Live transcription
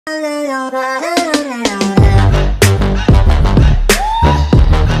What's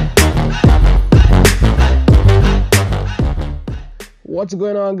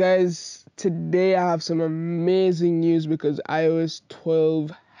going on, guys? Today I have some amazing news because iOS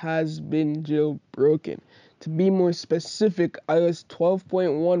 12 has been jailbroken. To be more specific, iOS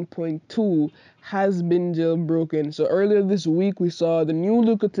 12.1.2 has been jailbroken. So earlier this week we saw the new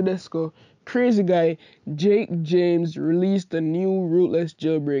Luca Tedesco crazy guy Jake James released a new rootless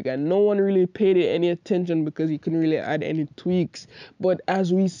jailbreak, and no one really paid it any attention because he couldn't really add any tweaks. But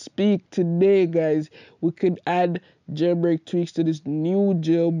as we speak today, guys, we could add jailbreak tweaks to this new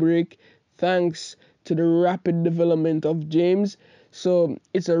jailbreak thanks to the rapid development of James. So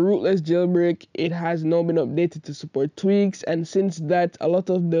it's a rootless jailbreak. It has now been updated to support tweaks, and since that, a lot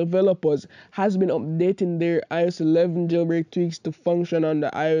of developers has been updating their iOS 11 jailbreak tweaks to function on the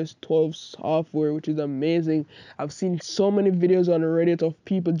iOS 12 software, which is amazing. I've seen so many videos on Reddit of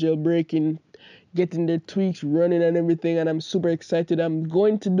people jailbreaking, getting their tweaks running and everything, and I'm super excited. I'm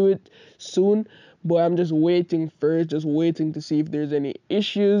going to do it soon, but I'm just waiting to see if there's any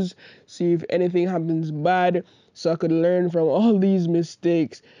issues, see if anything happens bad, so I could learn from all these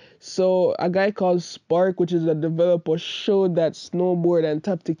mistakes. So a guy called Spark, which is a developer, showed that Snowboard and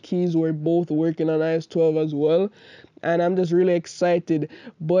Tap to Keys were both working on iOS 12 as well, and I'm just really excited.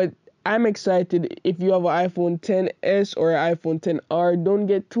 But I'm excited if you have an iPhone XS or an iPhone XR. Don't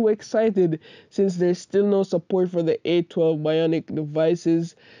get too excited since there's still no support for the A12 Bionic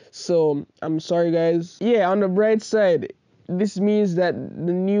devices. So I'm sorry, guys. Yeah, on the bright side, this means that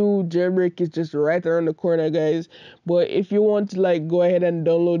the new jailbreak is just right around the corner, guys. But if you want to go ahead and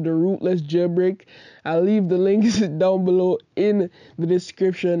download the rootless jailbreak, I'll leave the links down below in the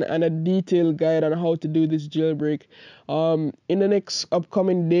description and a detailed guide on how to do this jailbreak. In the next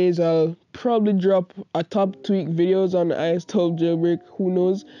upcoming days, I'll probably drop a top tweak videos on iOS 12 jailbreak. Who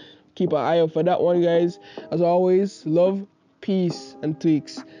knows? Keep an eye out for that one, guys. As always, love, peace, and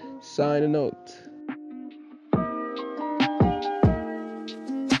tweaks. Signing out.